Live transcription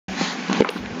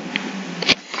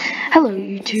Hello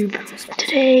YouTube.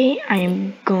 Today I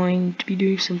am going to be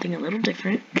doing something a little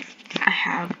different. I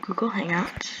have Google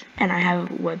Hangouts and I have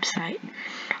a website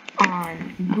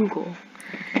on Google,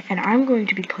 and I'm going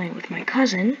to be playing with my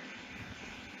cousin.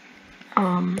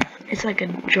 It's like a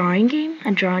drawing game,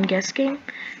 a draw and guess game,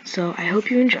 so I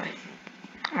hope you enjoy.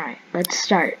 Alright, let's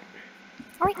start.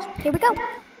 Alright, here we go.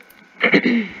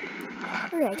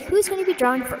 Alright, who's going to be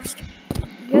drawing first?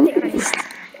 You're the artist.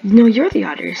 No, you're the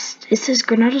artist. It says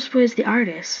Granados Boy is the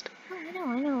artist. Oh,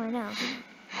 I know.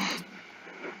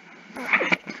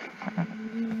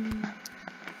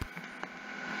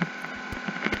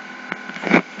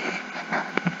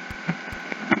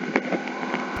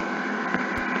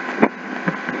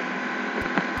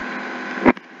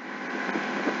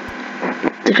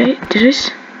 Did I?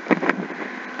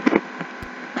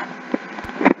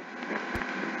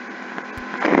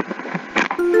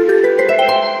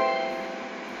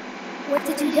 What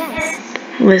did you guess?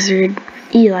 Lizard.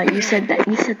 Eli, you said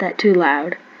that too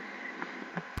loud.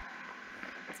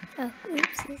 Oh,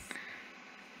 oopsies.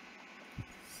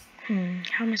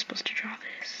 How am I supposed to draw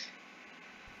this?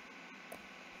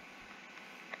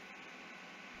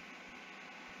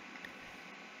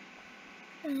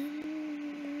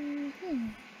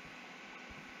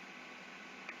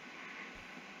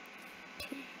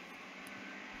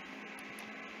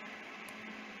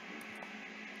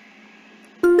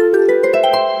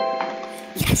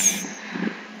 Yes.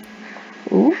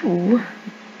 Ooh.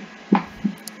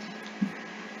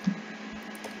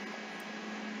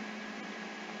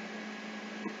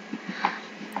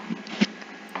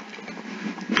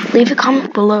 Leave a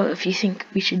comment below if you think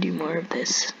we should do more of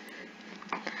this.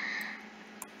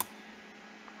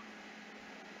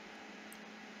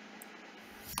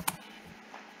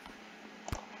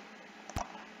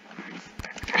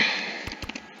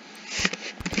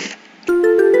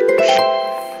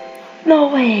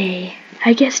 No way!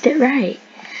 I guessed it right.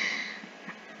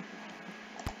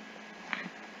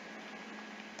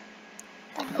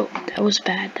 Oh, that was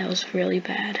bad. That was really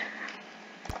bad.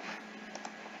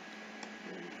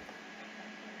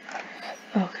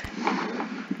 Okay.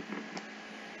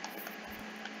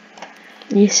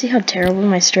 You see how terrible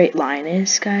my straight line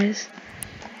is, guys?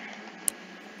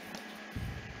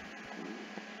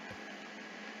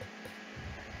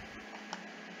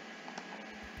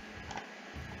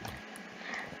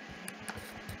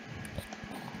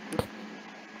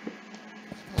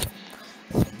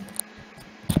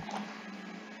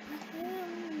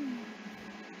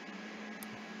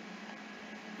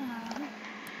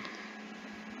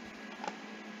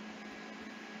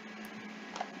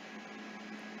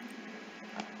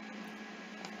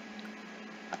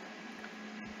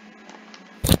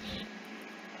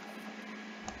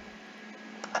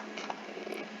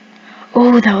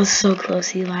 Oh, that was so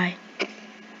close, Eli.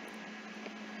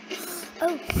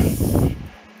 Oh.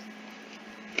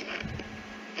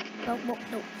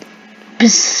 No.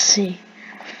 Busy.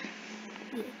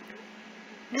 Yeah.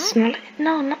 It's not.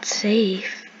 No, not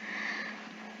safe.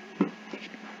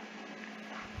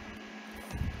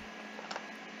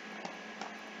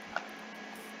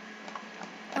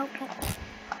 Okay.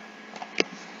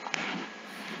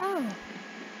 Oh.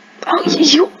 Oh,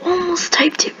 you almost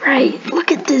typed it right.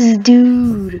 Look at this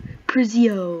dude.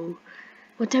 Prizio.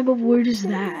 What type of word is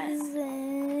that?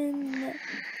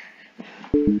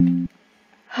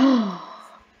 Oh.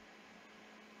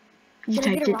 You Did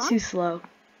I get typed it it wrong? too slow.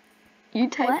 You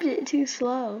typed What? it too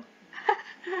slow.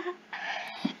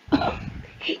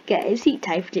 Hey guys, he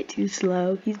typed it too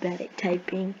slow. He's bad at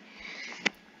typing.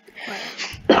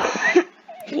 What?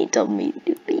 He told me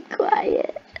to be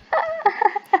quiet.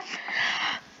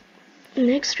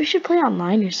 Next, we should play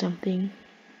online or something.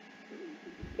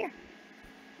 Here.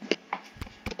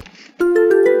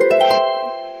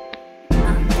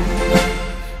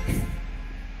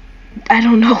 I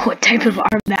don't know what type of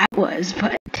arm that was,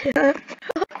 but Bad.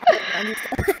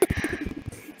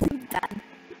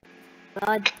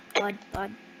 Spin.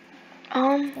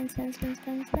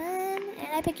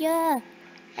 And I pick you up.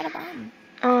 Got a bomb.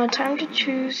 Time to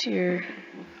choose your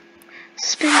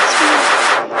spin.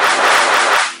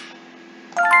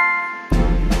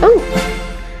 Oh,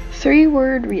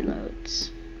 3-word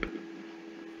reloads.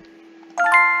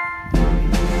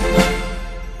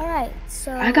 Alright,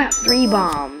 so I got 3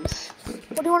 bombs.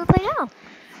 what do you want to play now?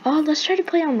 Oh, let's try to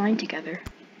play online together.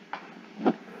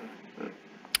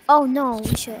 Oh no,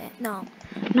 we shouldn't. No.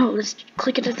 No, let's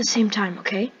click it at the same time,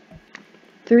 okay?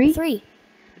 3, 3,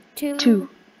 2,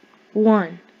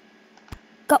 1.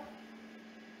 Go.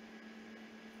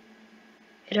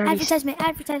 It already Advertisement.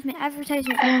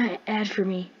 ad for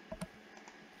me.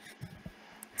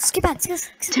 Skip ad.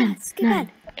 10,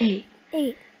 9, 8,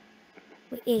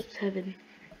 Wait, 8. 7.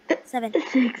 7.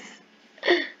 6.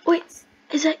 Wait,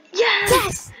 is that? Yes!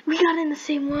 Yes! We got in the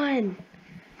same one.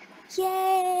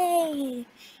 Yay!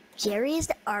 Jerry is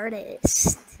the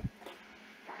artist.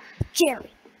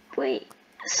 Jerry. Wait,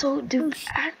 so do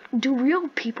real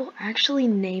people actually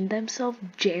name themselves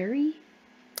Jerry?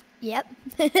 Yep.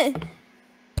 Good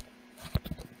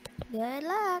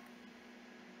luck.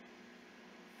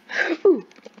 Ooh.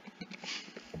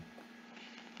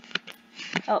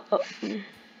 Oh.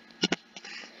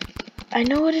 I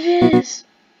know what it is.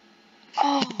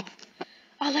 Oh,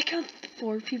 I like how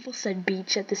 4 people said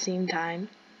beach at the same time.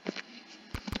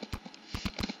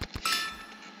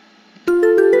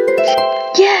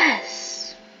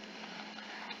 Yes!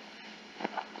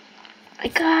 I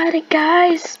got it,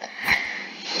 guys.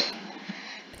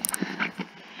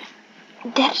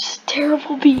 That's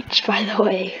terrible beach, by the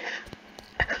way.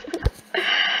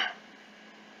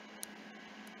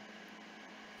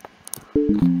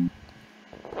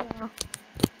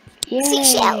 Yay.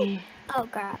 Seashell. Oh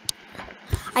god.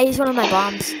 I used one of my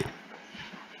bombs.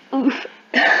 Oof.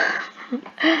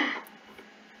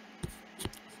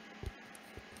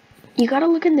 You gotta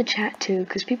look in the chat too,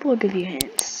 because people will give you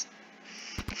hints.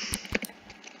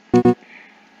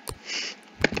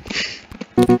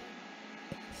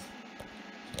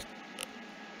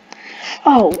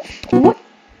 Oh, what?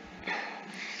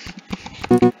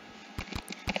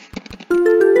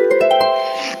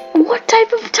 What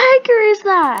type of tiger is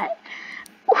that?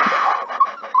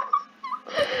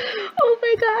 Oh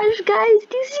my gosh, guys,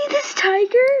 do you see this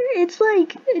tiger? It's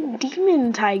like a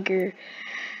demon tiger.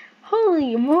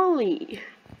 Holy moly.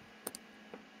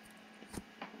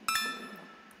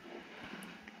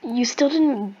 You still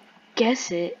didn't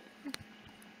guess it.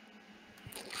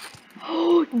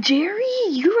 Oh, Jerry,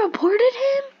 you reported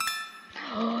him?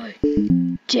 Oh,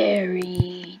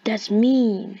 Jerry, that's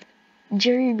mean.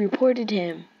 Jerry reported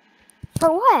him.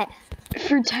 For what?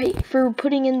 For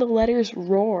putting in the letters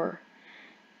roar.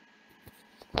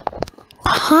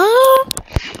 Huh?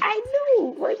 I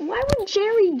know. Why would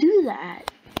Jerry do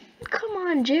that? Come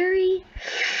on, Jerry.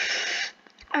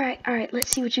 All right. Let's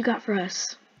see what you got for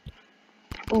us.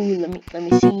 Oh, let me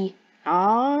see.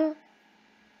 Ah.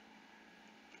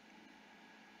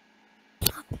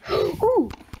 Ooh.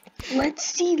 Let's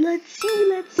see. Give me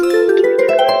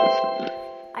that.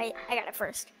 I got it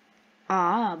first.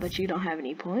 Ah, but you don't have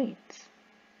any points.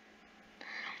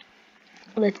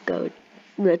 Let's go.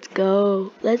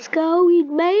 We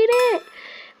made it.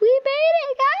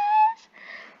 Guys.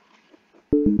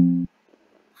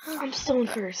 I'm still in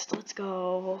first. Let's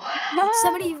go.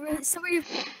 Somebody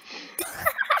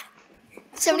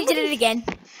did it again.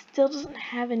 Still doesn't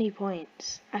have any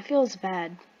points. I feel it's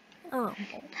bad. Oh.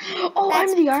 Oh,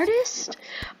 I'm the artist?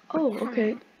 Oh,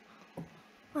 okay.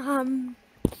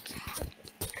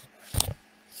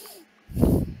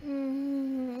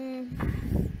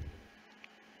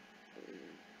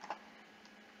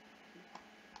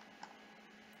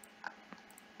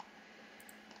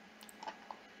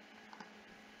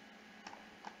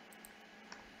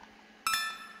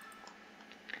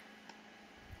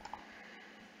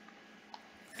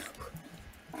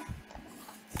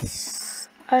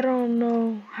 I don't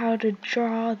know how to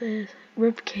draw this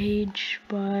rib cage,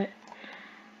 but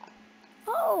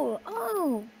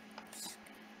Oh.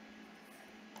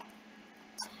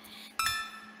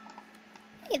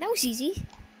 Hey, that was easy.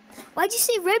 Why'd you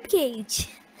say rib cage?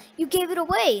 You gave it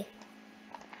away.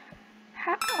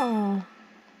 how?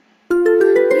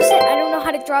 You said I don't know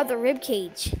how to draw the rib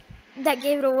cage. That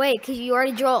gave it away because you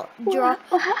already draw the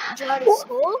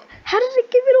skull. How did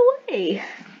it give it away?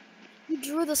 You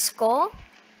drew the skull,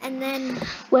 and then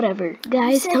Whatever,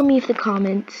 guys. Tell me if the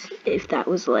comments if that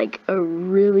was like a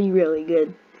really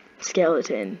good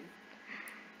skeleton.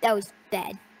 that was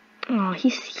bad. Oh, he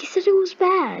said it was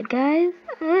bad, guys.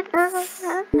 We're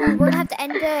gonna have to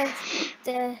end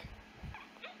the.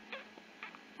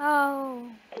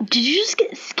 Oh. Did you just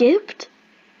get skipped?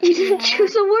 You didn't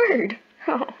choose a word.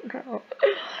 Oh no.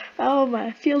 Oh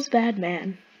my, feels bad,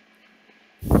 man.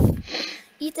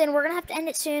 Ethan, we're gonna have to end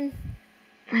it soon.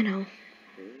 I know.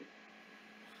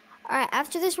 Alright,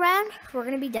 after this round, we're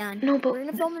gonna be done. No, but we're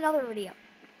gonna film another video.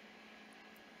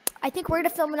 I think we're gonna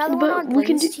film another one on we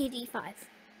can Blaine's TD5.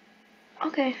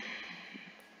 Okay.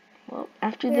 Well,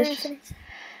 after this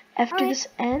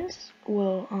ends,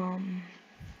 we'll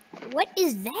What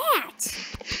is that?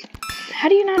 How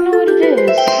do you not know what it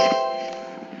is?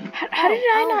 How did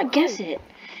I not guess it?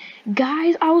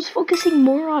 Guys, I was focusing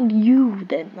more on you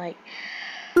than like.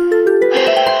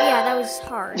 Yeah, that was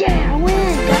hard. Yeah, I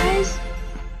win, guys.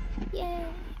 Yay.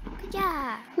 Good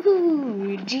job.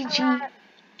 Ooh, GG.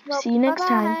 Well, See you next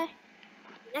time.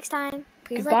 Next time.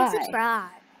 Please Goodbye. like and subscribe.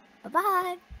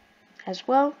 Bye-bye. As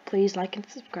well, please like and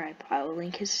subscribe. I will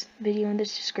link his video in the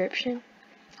description.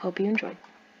 Hope you enjoyed.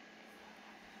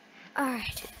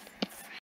 Alright.